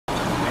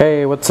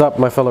Hey, what's up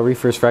my fellow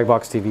reefers,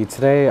 Fragbox TV.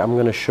 Today I'm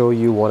going to show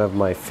you one of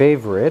my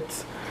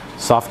favorite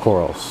soft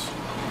corals.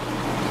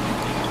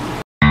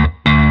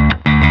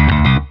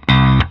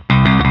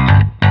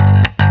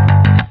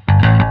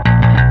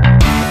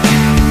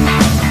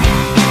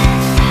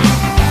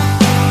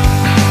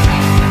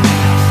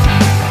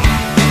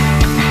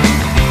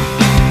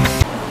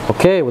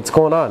 Okay, what's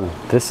going on?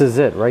 This is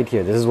it right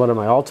here. This is one of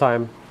my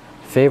all-time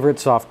favorite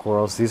soft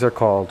corals. These are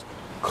called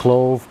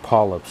Clove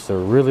Polyps. They're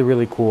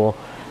really cool.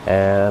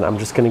 And I'm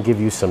just going to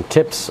give you some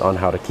tips on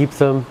how to keep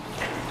them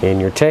in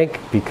your tank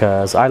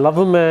because I love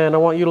them and I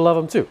want you to love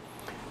them too.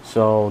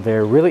 So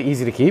they're really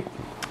easy to keep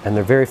and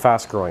they're very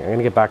fast growing. I'm going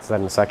to get back to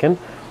that in a second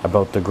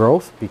about the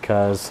growth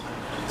because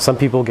some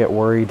people get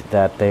worried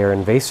that they are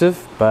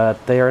invasive,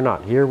 but they are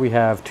not. Here we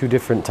have two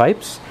different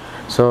types.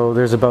 So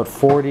there's about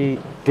 40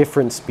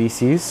 different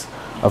species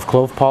of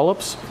clove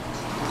polyps.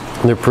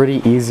 They're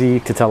pretty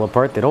easy to tell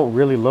apart. They don't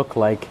really look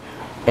like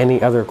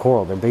any other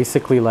coral. They're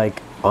basically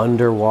like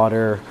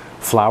underwater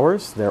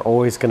flowers. They're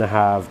always going to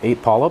have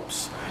 8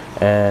 polyps,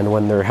 and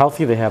when they're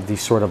healthy they have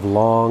these sort of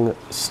long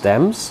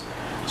stems,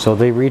 so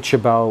they reach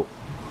about,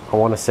 I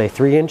want to say,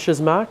 3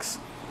 inches max.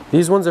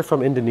 These ones are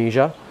from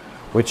Indonesia,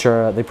 which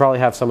are, they probably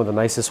have some of the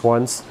nicest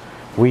ones.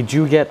 We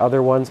do get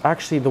other ones,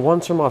 actually the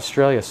ones from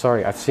Australia,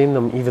 sorry, I've seen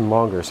them even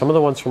longer. Some of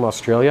the ones from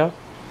Australia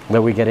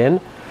that we get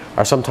in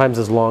are sometimes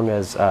as long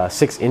as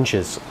 6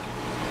 inches,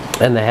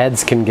 and the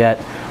heads can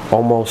get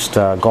almost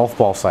golf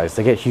ball size.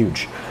 They get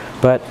huge.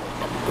 But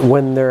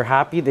when they're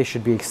happy, they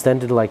should be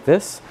extended like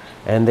this,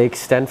 and they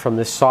extend from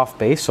this soft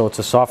base, so it's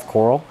a soft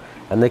coral,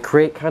 and they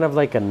create kind of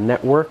like a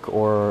network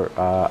or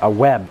a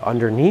web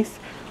underneath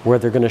where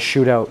they're going to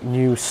shoot out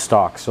new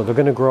stalks. So they're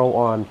going to grow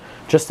on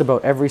just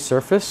about every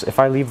surface. If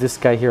I leave this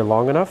guy here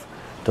long enough,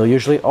 they'll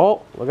usually,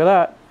 oh, look at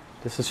that.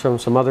 This is from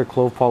some other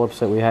clove polyps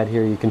that we had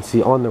here. You can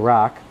see on the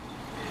rack.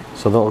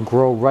 So they'll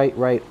grow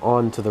right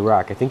onto the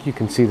rack. I think you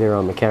can see there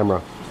on the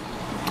camera.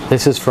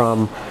 This is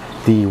from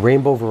the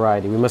rainbow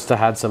variety. We must have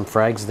had some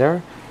frags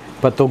there,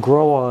 but they'll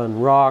grow on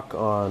rock,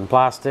 on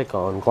plastic,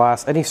 on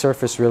glass, any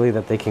surface really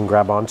that they can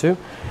grab onto.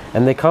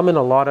 And they come in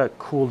a lot of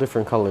cool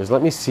different colors.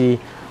 Let me see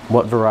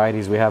what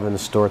varieties we have in the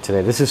store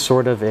today. This is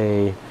sort of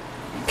a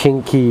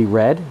pinky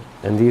red,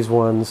 and these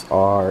ones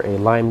are a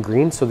lime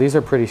green, so these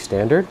are pretty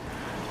standard.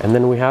 And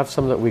then we have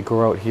some that we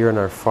grow out here in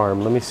our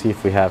farm. Let me see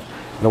if we have,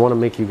 I don't want to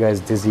make you guys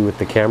dizzy with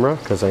the camera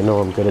because I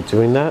know I'm good at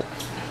doing that.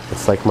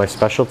 It's like my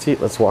specialty.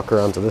 Let's walk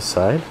around to this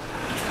side.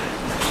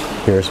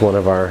 Here's one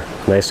of our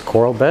nice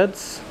coral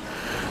beds.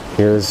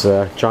 Here's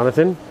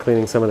Jonathan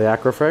cleaning some of the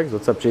acrofrags.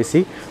 What's up,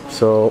 JC?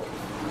 So,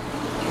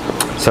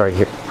 sorry,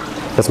 here.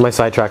 That's my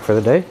sidetrack for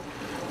the day.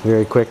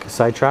 Very quick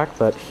sidetrack,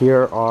 but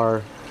here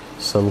are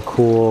some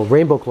cool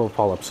rainbow clove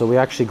polyps. So we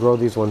actually grow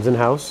these ones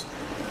in-house,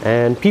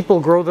 and people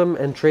grow them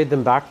and trade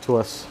them back to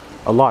us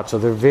a lot. So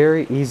they're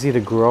very easy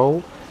to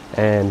grow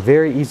and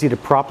very easy to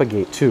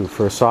propagate too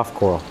for a soft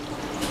coral.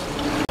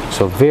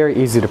 So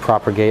very easy to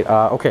propagate.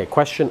 Okay,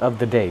 question of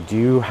the day. Do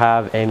you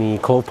have any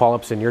clove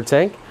polyps in your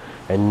tank?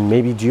 And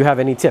maybe do you have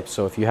any tips?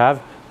 So if you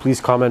have,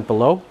 please comment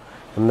below.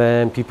 And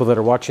then people that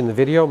are watching the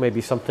video,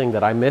 maybe something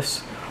that I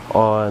miss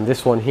on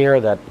this one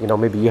here that, you know,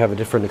 maybe you have a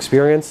different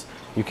experience,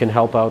 you can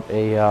help out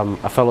a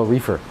fellow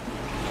reefer.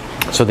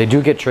 So they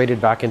do get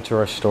traded back into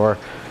our store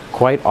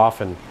quite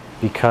often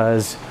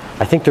because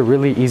I think they're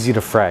really easy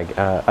to frag.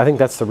 I think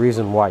that's the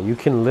reason why. You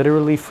can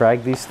literally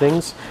frag these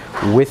things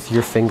with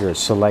your fingers.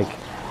 So like,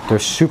 they're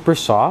super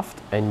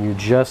soft, and you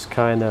just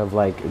kind of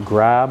like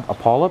grab a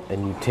polyp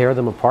and you tear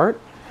them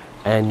apart,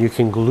 and you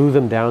can glue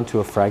them down to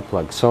a frag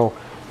plug. So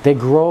they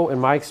grow, in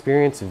my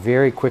experience,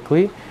 very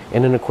quickly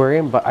in an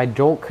aquarium, but I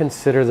don't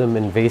consider them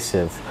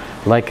invasive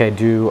like I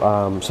do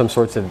some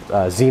sorts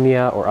of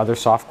xenia or other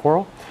soft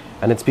coral.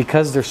 And it's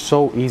because they're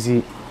so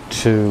easy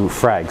to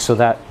frag, so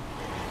that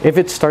if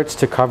it starts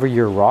to cover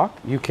your rock,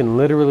 you can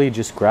literally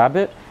just grab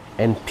it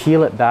and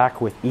peel it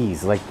back with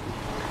ease, like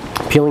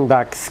peeling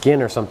back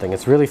skin or something.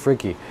 It's really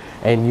freaky,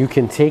 and you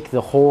can take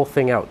the whole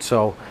thing out.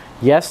 So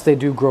yes, they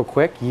do grow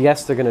quick.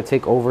 Yes, they're going to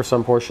take over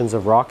some portions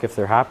of rock if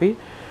they're happy,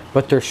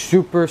 but they're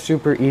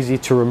super easy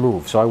to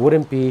remove, so I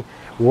wouldn't be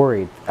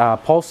worried.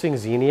 Pulsing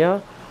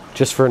xenia,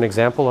 just for an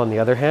example, on the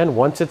other hand,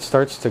 once it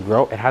starts to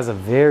grow, it has a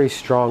very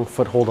strong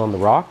foothold on the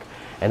rock,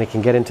 and it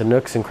can get into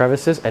nooks and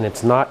crevices, and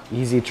it's not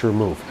easy to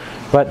remove.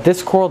 But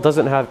this coral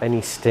doesn't have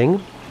any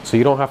sting, so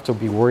you don't have to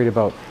be worried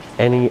about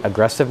any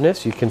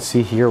aggressiveness. You can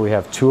see here we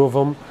have 2 of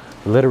them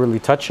literally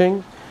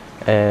touching,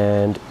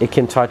 and it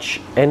can touch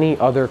any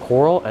other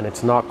coral and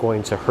it's not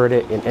going to hurt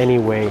it in any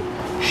way,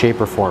 shape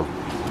or form.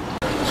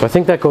 So I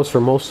think that goes for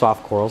most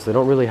soft corals. They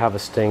don't really have a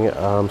sting.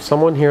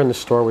 Someone here in the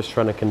store was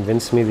trying to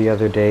convince me the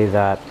other day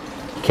that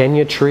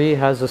Kenya tree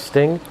has a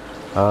sting.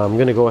 I'm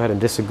going to go ahead and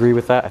disagree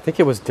with that. I think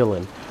it was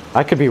Dylan.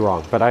 I could be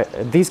wrong,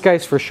 but these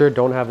guys for sure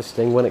don't have a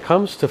sting. When it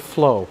comes to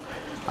flow,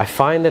 I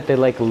find that they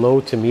like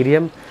low to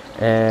medium,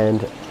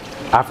 and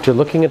after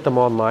looking at them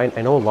online,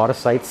 I know a lot of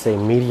sites say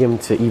medium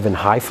to even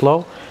high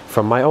flow.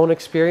 From my own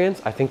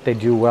experience, I think they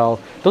do well.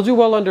 They'll do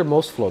well under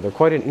most flow. They're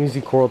quite an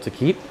easy coral to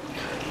keep.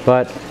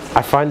 but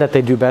I find that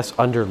they do best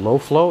under low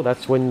flow.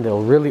 That's when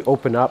they'll really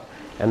open up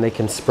and they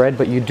can spread,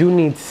 but you do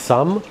need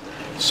some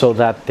so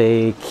that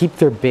they keep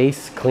their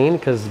base clean,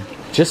 because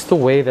just the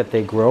way that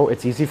they grow,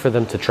 it's easy for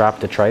them to trap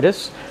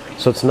detritus.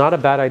 So it's not a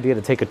bad idea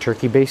to take a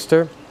turkey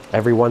baster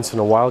every once in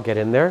a while, get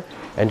in there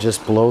and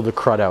just blow the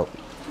crud out.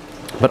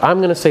 But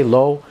I'm gonna say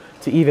low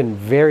to even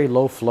very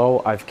low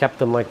flow. I've kept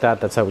them like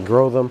that. That's how we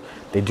grow them.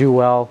 They do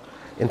well.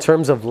 In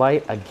terms of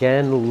light,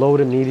 again, low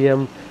to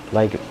medium,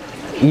 like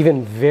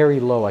even very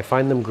low. I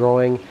find them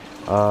growing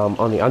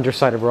on the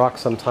underside of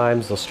rocks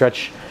sometimes. They'll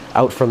stretch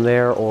out from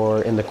there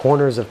or in the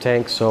corners of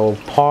tanks. So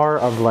par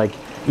of like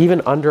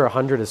even under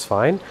 100 is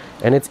fine.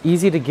 And it's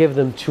easy to give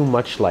them too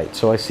much light.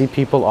 So I see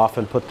people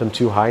often put them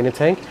too high in a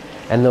tank,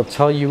 and they'll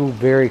tell you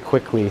very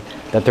quickly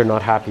that they're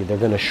not happy. They're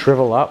gonna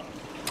shrivel up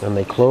and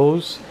they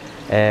close,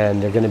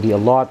 and they're gonna be a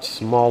lot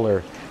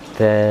smaller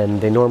than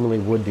they normally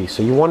would be.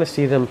 So you wanna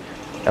see them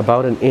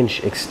about an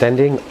inch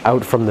extending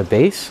out from the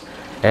base,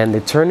 and they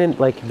turn in,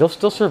 like, they'll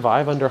still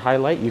survive under high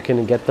light. You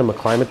can get them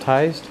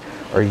acclimatized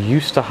or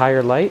used to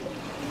higher light,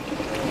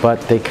 but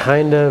they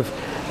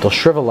they'll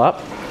shrivel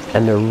up,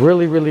 and they're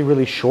really, really,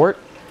 really short,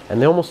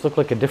 and they almost look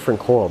like a different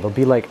coral. They'll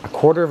be like a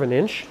quarter of an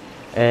inch,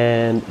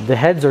 and the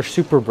heads are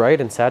super bright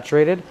and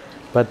saturated,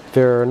 but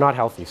they're not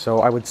healthy. So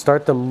I would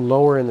start them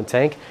lower in the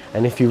tank,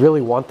 and if you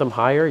really want them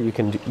higher, you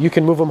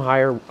can move them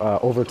higher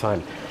over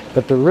time.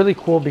 But they're really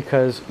cool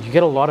because you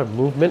get a lot of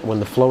movement when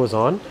the flow is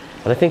on,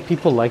 and I think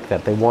people like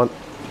that. They want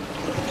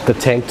the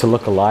tank to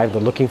look alive.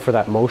 They're looking for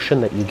that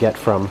motion that you get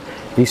from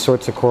these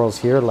sorts of corals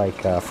here,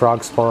 like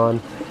frog spawn,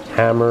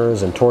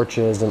 hammers and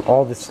torches, and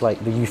all this,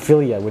 like the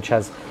Euphilia, which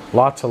has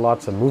lots and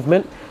lots of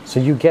movement. So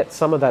you get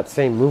some of that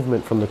same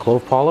movement from the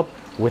clove polyp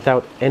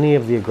without any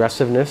of the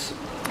aggressiveness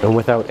and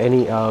without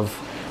any of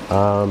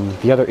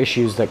the other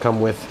issues that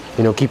come with,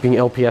 you know, keeping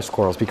LPS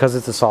corals, because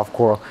it's a soft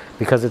coral,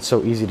 because it's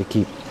so easy to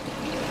keep.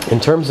 In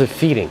terms of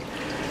feeding,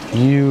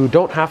 you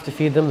don't have to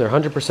feed them. They're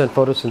 100%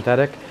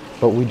 photosynthetic,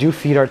 but we do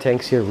feed our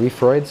tanks here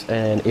reefroids,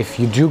 and if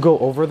you do go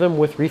over them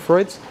with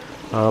reefroids,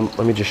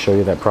 let me just show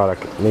you that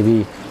product.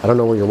 Maybe, I don't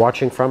know where you're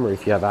watching from or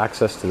if you have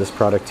access to this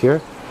product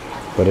here,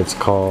 but it's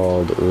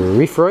called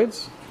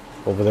Reefroids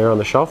over there on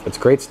the shelf. It's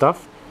great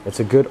stuff. It's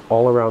a good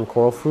all-around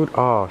coral food.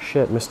 Oh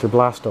shit, Mr.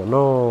 Blasto,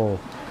 no.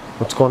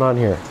 What's going on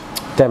here?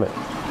 Damn it,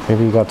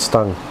 maybe you got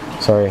stung.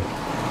 Sorry,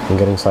 I'm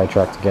getting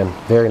sidetracked again.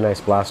 Very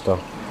nice Blasto.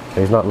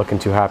 He's not looking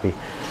too happy.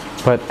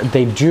 But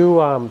they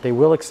do, they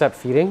will accept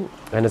feeding,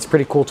 and it's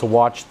pretty cool to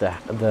watch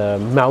the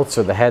mouths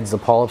or the heads, the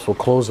polyps will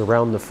close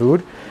around the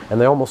food,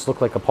 and they almost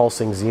look like a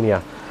pulsing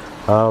xenia.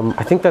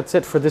 I think that's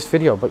it for this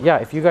video. But yeah,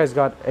 if you guys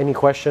got any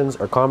questions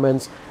or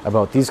comments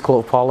about these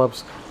clove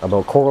polyps,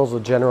 about corals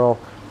in general,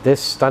 this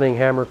stunning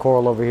hammer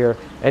coral over here,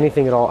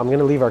 anything at all, I'm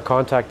gonna leave our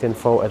contact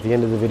info at the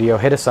end of the video.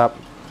 Hit us up.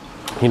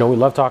 You know, we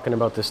love talking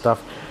about this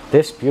stuff.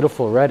 This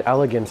beautiful red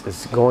elegance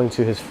is going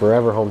to his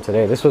forever home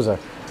today. This was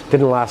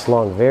didn't last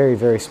long, very,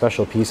 very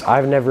special piece.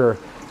 I've never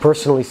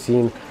personally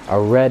seen a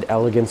red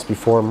elegance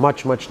before,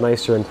 much, much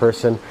nicer in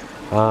person.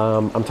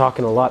 I'm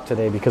talking a lot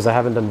today because I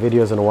haven't done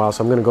videos in a while,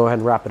 so I'm gonna go ahead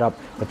and wrap it up.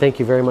 But thank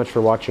you very much for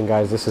watching,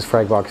 guys. This is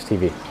Fragbox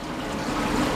TV.